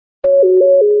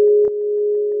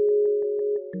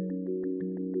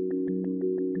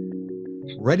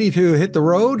Ready to hit the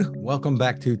road? Welcome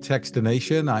back to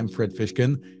Techstination. I'm Fred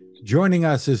Fishkin. Joining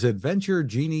us is Adventure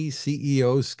Genie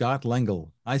CEO Scott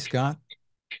Lengel. Hi, Scott.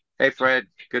 Hey, Fred.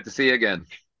 Good to see you again.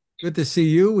 Good to see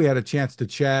you. We had a chance to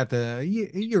chat a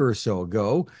year or so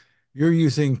ago. You're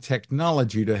using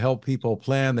technology to help people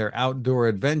plan their outdoor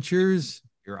adventures.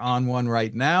 You're on one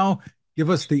right now.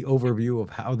 Give us the overview of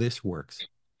how this works.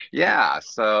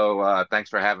 Thanks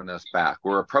for having us back.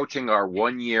 We're approaching our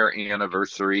 1 year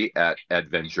anniversary at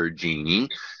Adventure Genie.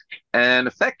 And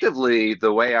effectively,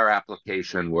 the way our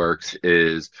application works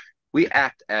is we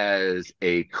act as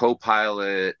a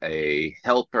co-pilot, a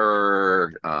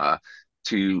helper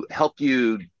to help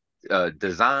you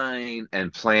design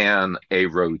and plan a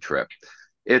road trip.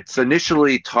 It's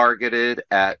initially targeted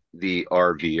at the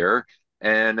RVer.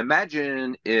 And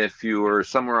imagine if you were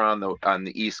somewhere on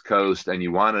the East Coast and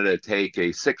you wanted to take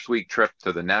a 6 week trip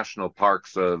to the national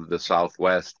parks of the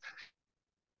Southwest,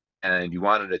 and you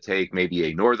wanted to take maybe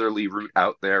a northerly route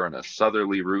out there and a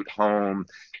southerly route home,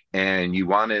 and you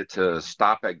wanted to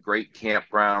stop at great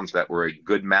campgrounds that were a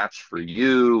good match for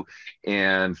you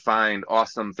and find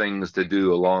awesome things to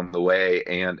do along the way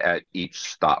and at each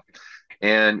stop.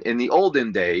 And in the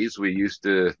olden days, we used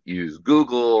to use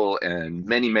Google and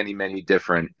many, many, many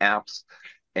different apps,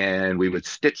 and we would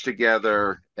stitch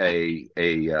together a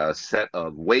set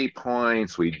of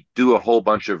waypoints. We'd do a whole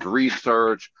bunch of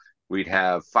research. We'd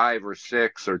have 5 or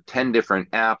 6 or 10 different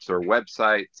apps or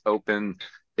websites open.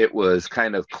 It was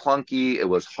kind of clunky. It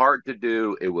was hard to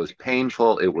do. It was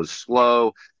painful. It was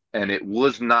slow. And it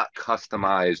was not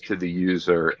customized to the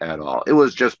user at all. It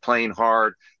was just plain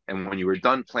hard. And when you were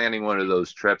done planning one of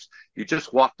those trips, you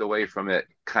just walked away from it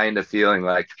kind of feeling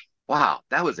like, wow,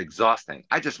 that was exhausting.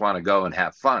 I just want to go and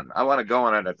have fun. I want to go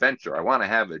on an adventure. I want to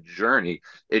have a journey.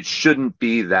 It shouldn't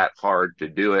be that hard to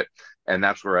do it. And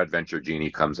that's where Adventure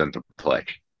Genie comes into play.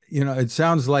 It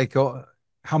sounds like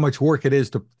how much work it is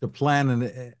to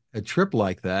plan a trip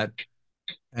like that.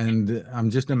 And I'm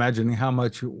just imagining how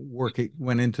much work it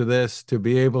went into this to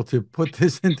be able to put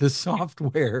this into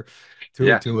software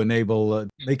Yes, to enable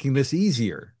making this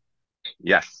easier.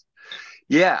 yes.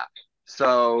 Yeah.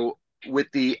 So with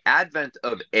the advent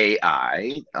of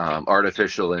AI,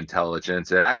 artificial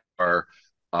intelligence, are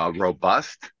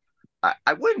robust.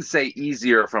 I wouldn't say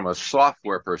easier from a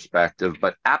software perspective,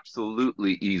 but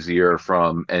absolutely easier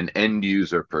from an end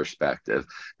user perspective.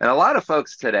 And a lot of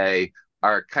folks today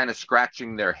are kind of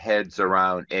scratching their heads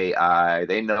around AI.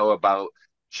 They know about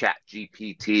Chat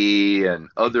GPT and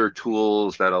other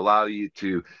tools that allow you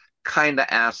to kind of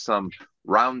ask some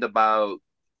roundabout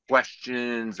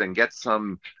questions and get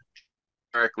some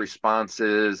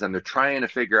responses, and they're trying to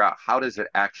figure out how does it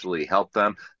actually help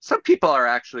them. Some people are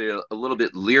actually a little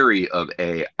bit leery of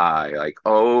AI, like,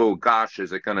 oh gosh,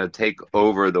 is it going to take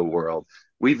over the world?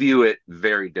 We view it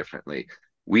very differently.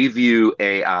 We view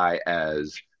AI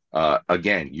as,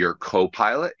 again, your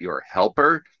co-pilot, your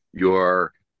helper,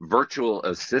 your virtual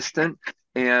assistant.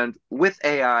 And with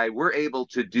AI, we're able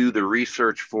to do the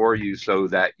research for you so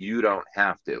that you don't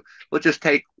have to. Let's just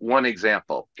take one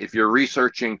example. If you're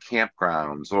researching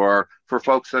campgrounds, or for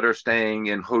folks that are staying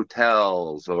in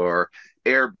hotels or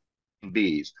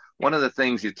Airbnbs, one of the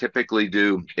things you typically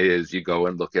do is you go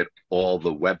and look at all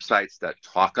the websites that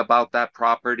talk about that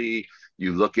property.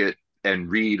 You look at and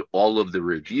read all of the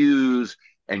reviews,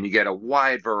 and you get a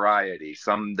wide variety,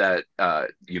 some that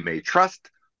you may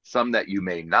trust, some that you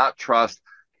may not trust.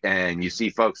 And you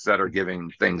see folks that are giving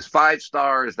things 5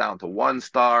 stars down to 1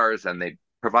 stars, and they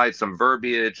provide some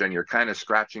verbiage, and you're kind of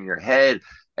scratching your head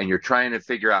and you're trying to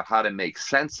figure out how to make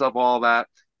sense of all that.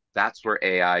 That's where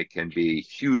AI can be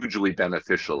hugely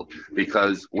beneficial,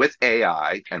 because with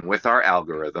AI and with our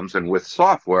algorithms and with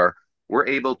software, we're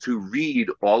able to read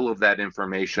all of that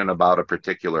information about a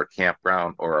particular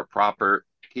campground or a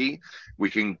property.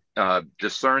 We can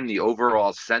discern the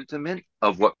overall sentiment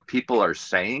of what people are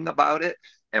saying about it,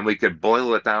 and we could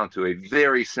boil it down to a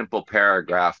very simple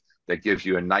paragraph that gives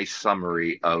you a nice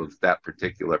summary of that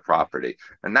particular property.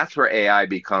 And that's where AI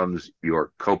becomes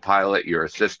your co-pilot, your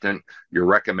assistant, your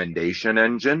recommendation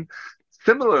engine.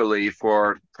 Similarly,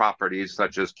 for properties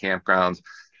such as campgrounds,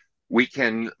 we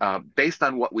can, based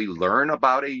on what we learn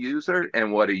about a user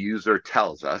and what a user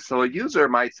tells us. So a user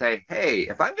might say, hey,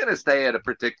 if I'm going to stay at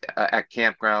at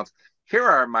campgrounds, here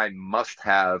are my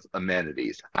must-have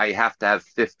amenities. I have to have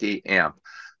 50 amp.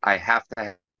 I have to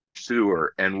have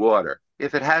sewer and water.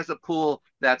 If it has a pool,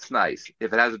 that's nice.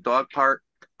 If it has a dog park,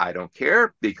 I don't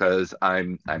care, because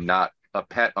I'm not a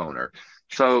pet owner.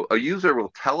 So a user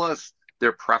will tell us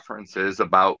their preferences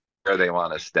about where they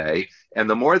want to stay, and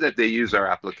the more that they use our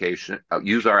application,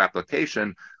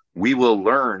 we will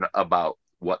learn about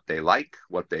what they like,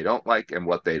 what they don't like, and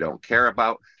what they don't care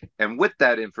about. And with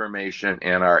that information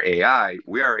and our AI,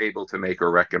 we are able to make a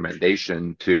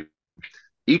recommendation to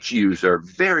each user,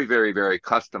 very, very, very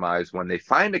customized. When they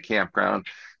find a campground,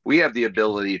 we have the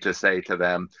ability to say to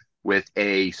them, with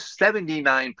a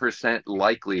 79%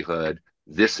 likelihood,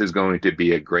 this is going to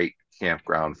be a great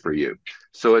campground for you.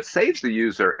 So it saves the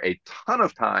user a ton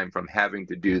of time from having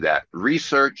to do that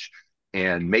research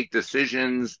and make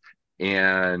decisions.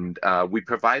 And we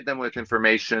provide them with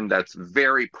information that's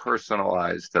very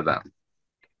personalized to them.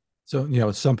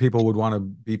 So, some people would want to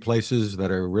be places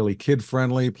that are really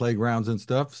kid-friendly, playgrounds and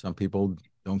stuff. Some people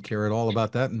don't care at all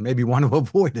about that and maybe want to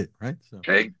avoid it, right? So,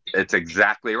 It's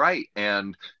exactly right.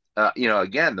 And,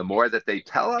 again, the more that they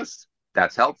tell us,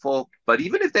 that's helpful. But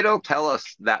even if they don't tell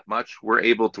us that much, we're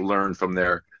able to learn from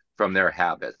their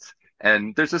habits.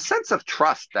 And there's a sense of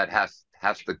trust that has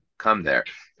to come there.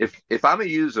 If I'm a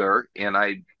user and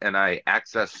I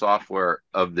access software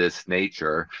of this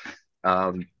nature,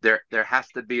 there has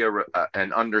to be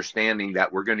an understanding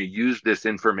that we're going to use this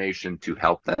information to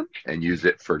help them and use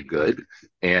it for good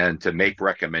and to make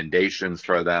recommendations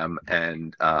for them.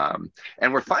 And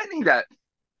we're finding that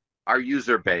our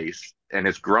user base, and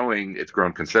it's grown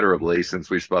considerably since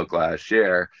we spoke last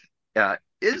year,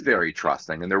 is very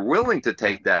trusting, and they're willing to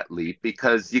take that leap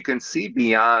because you can see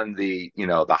beyond the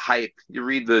hype. You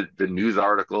read the news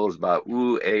articles about,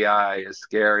 ooh, AI is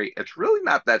scary. It's really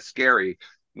not that scary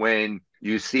when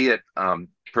you see it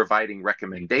providing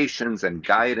recommendations and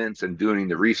guidance and doing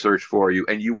the research for you,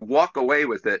 and you walk away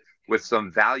with it with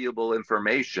some valuable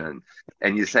information,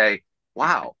 and you say,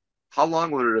 wow, how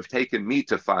long would it have taken me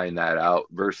to find that out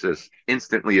versus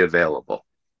instantly available?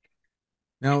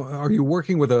 now, are you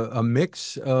working with a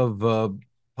mix of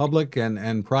public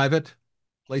and private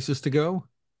places to go?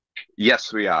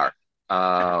 Yes, we are.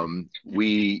 Like,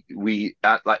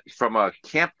 from a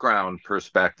campground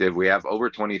perspective, we have over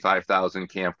 25,000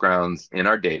 campgrounds in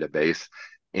our database,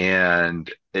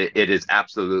 and it is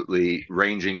absolutely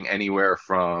ranging anywhere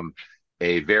from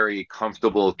a very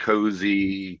comfortable,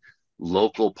 cozy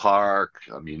local park,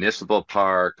 a municipal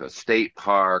park, a state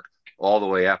park, all the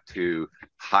way up to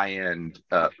high-end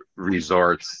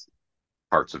resorts,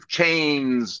 parts of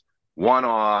chains,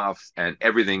 one-offs, and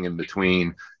everything in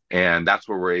between. And that's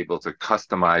where we're able to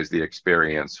customize the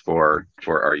experience for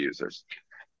our users.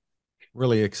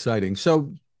 Really exciting.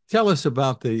 So tell us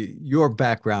about your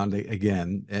background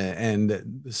again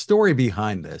and the story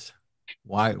behind this.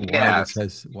 Yeah,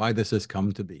 Why this has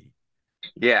come to be.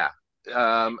 yeah.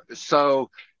 So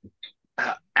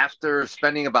after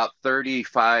spending about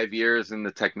 35 years in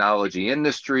the technology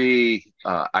industry,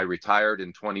 I retired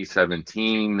in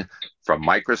 2017 from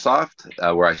Microsoft,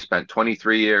 where I spent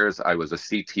 23 years. I was a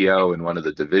CTO in one of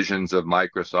the divisions of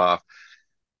Microsoft.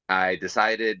 I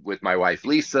decided with my wife,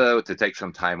 Lisa, to take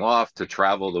some time off to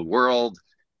travel the world.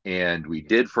 And we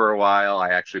did for a while. I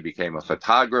actually became a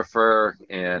photographer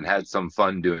and had some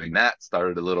fun doing that,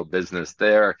 started a little business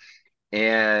there.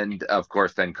 And of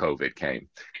course, then COVID came.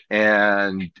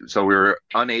 And so we were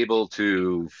unable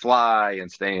to fly and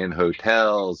stay in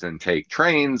hotels and take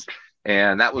trains.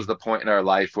 And that was the point in our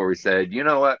life where we said, you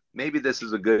know what, maybe this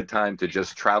is a good time to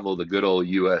just travel the good old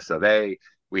US of A.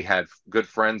 We had good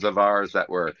friends of ours that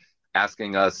were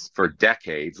asking us for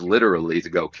decades, literally, to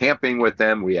go camping with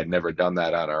them. We had never done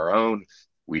that on our own.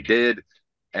 We did.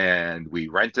 And we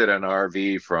rented an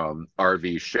RV from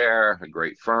RV Share, a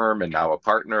great firm, and now a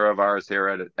partner of ours here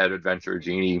at Adventure,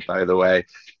 Genie, by the way.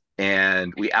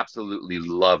 And we absolutely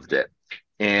loved it.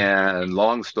 And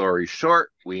long story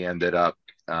short, we ended up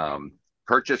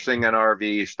purchasing an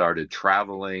RV, started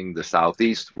traveling the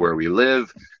Southeast where we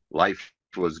live. Life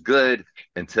was good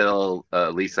until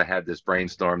Lisa had this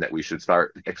brainstorm that we should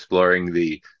start exploring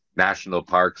the national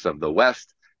parks of the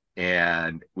West.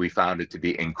 And we found it to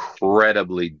be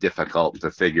incredibly difficult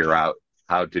to figure out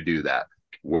how to do that,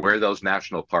 where those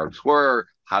national parks were,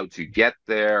 how to get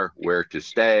there, where to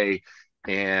stay.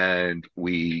 And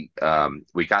we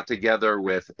got together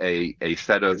with a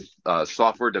set of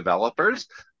software developers,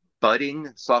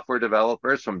 budding software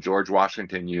developers from George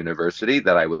Washington University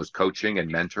that I was coaching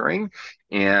and mentoring.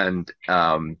 And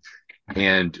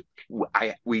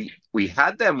we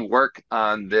had them work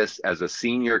on this as a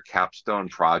senior capstone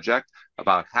project.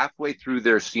 About halfway through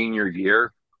their senior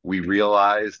year, we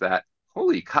realized that,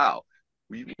 holy cow,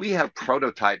 we have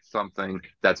prototyped something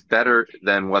that's better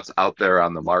than what's out there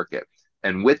on the market.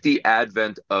 And with the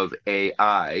advent of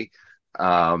AI,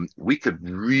 we could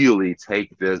really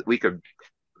take this, we could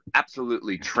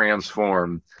absolutely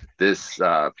transform this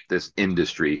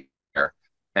industry here.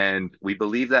 And we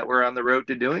believe that we're on the road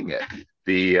to doing it.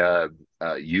 The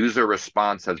User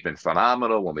response has been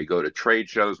phenomenal. When we go to trade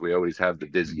shows, we always have the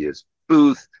busiest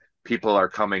booth. People are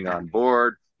coming on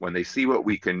board when they see what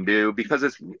we can do because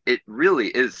it really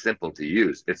is simple to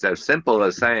use. It's as simple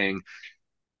as saying,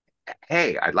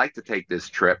 "Hey, I'd like to take this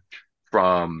trip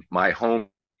from my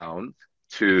hometown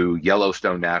to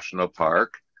Yellowstone National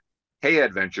Park. Hey,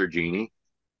 Adventure Genie,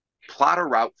 plot a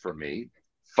route for me,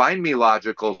 find me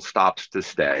logical stops to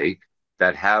stay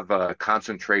that have a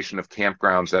concentration of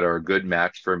campgrounds that are a good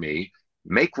match for me,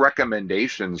 make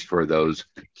recommendations for those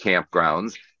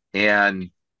campgrounds, and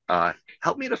uh,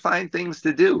 help me to find things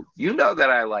to do. You know that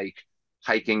I like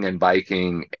hiking and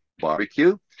biking,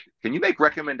 barbecue. Can you make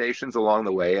recommendations along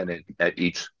the way and at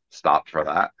each stop for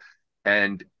that?"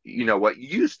 And what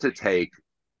used to take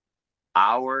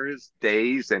hours,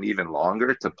 days, and even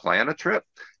longer to plan a trip,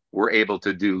 we're able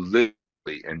to do literally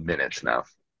in minutes now.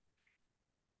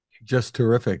 Just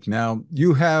terrific. Now,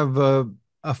 you have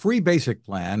a free basic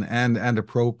plan and a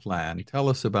pro plan. Tell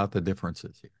us about the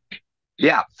differences here.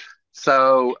 Yeah.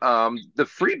 So the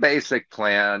free basic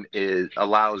plan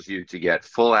allows you to get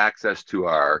full access to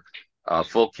our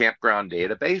full campground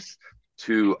database,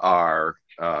 to our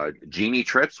Genie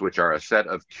trips, which are a set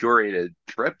of curated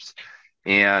trips,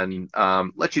 and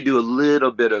let you do a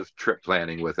little bit of trip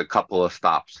planning with a couple of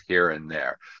stops here and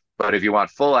there. But if you want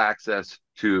full access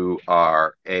to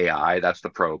our AI, that's the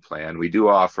pro plan. We do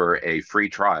offer a free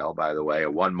trial, by the way, a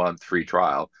 1 month free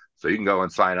trial. So you can go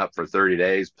and sign up for 30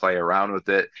 days, play around with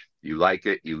it. You like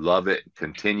it, you love it,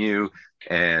 continue,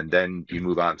 and then you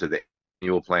move on to the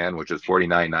annual plan, which is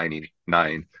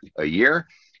 $49.99 a year.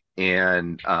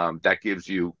 And that gives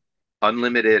you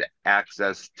unlimited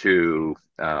access to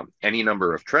any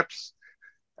number of trips,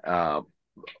 uh,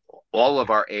 all of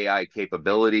our AI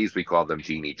capabilities. We call them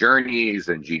Genie Journeys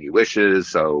and Genie Wishes.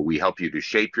 So we help you to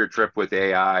shape your trip with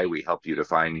AI. We help you to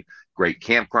find great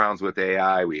campgrounds with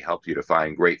AI. We help you to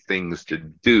find great things to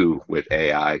do with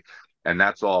AI. And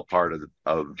that's all part of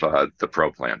the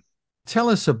pro plan. Tell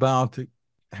us about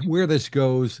where this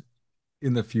goes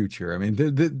in the future. I mean,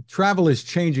 the travel is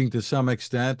changing to some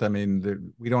extent. I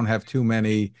mean, we don't have too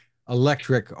many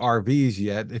electric RVs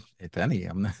yet, if any.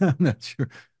 I'm not sure,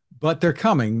 but they're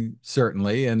coming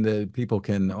certainly, and people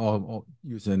can all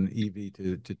use an EV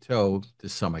to tow to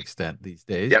some extent these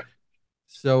days. Yep.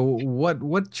 So,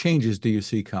 what changes do you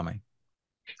see coming?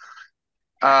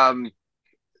 Um,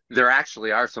 there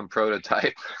actually are some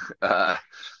prototype uh,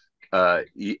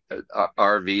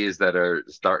 RVs that are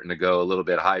starting to go a little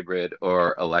bit hybrid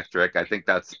or electric. I think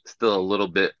that's still a little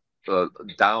bit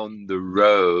down the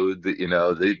road.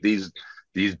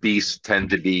 These beasts tend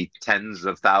to be tens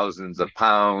of thousands of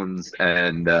pounds,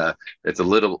 and it's a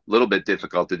little bit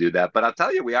difficult to do that. But I'll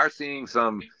tell you, we're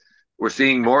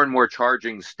seeing more and more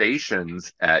charging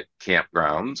stations at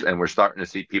campgrounds, and we're starting to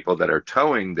see people that are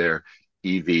towing their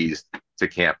EVs to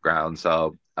campgrounds.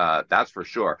 So that's for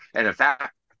sure. And in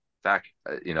fact,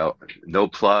 no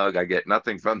plug. I get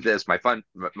nothing from this.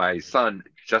 My son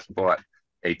just bought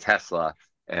a Tesla,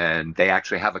 and they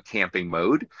actually have a camping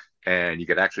mode, and you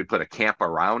could actually put a camp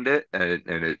around it, and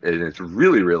it's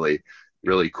really, really,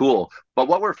 really cool. But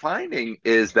what we're finding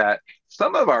is that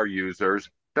some of our users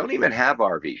don't even have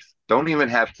RVs, don't even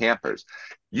have campers.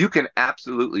 You can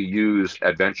absolutely use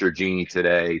Adventure Genie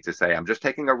today to say, I'm just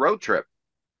taking a road trip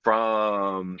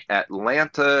from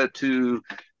Atlanta to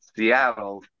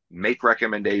Seattle, make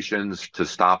recommendations to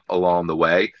stop along the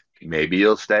way. Maybe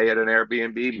you'll stay at an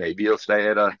Airbnb, maybe you'll stay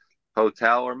at a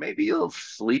hotel, or maybe you'll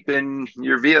sleep in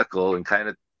your vehicle and kind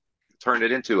of turn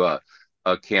it into a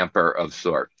camper of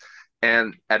sort.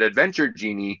 And at Adventure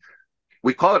Genie,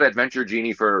 we call it Adventure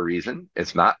Genie for a reason.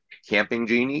 It's not Camping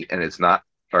Genie and it's not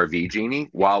RV Genie.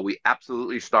 While we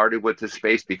absolutely started with this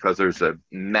space because there's a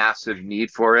massive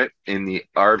need for it in the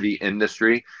RV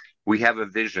industry, we have a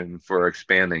vision for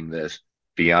expanding this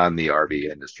beyond the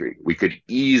RV industry. We could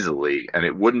easily, and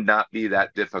it would not be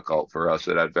that difficult for us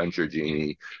at Adventure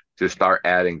Genie to start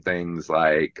adding things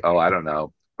like, oh, I don't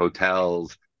know,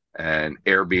 hotels and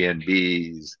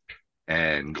Airbnbs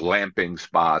and glamping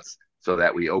spots so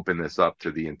that we open this up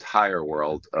to the entire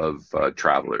world of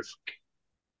travelers.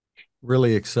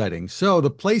 Really exciting. So, the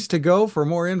place to go for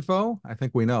more info, I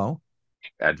think we know.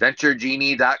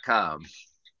 AdventureGenie.com.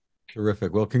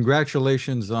 Terrific. Well,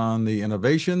 congratulations on the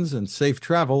innovations and safe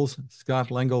travels.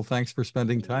 Scott Lengel, thanks for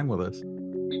spending time with us.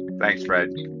 Thanks, Fred.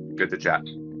 Good to chat.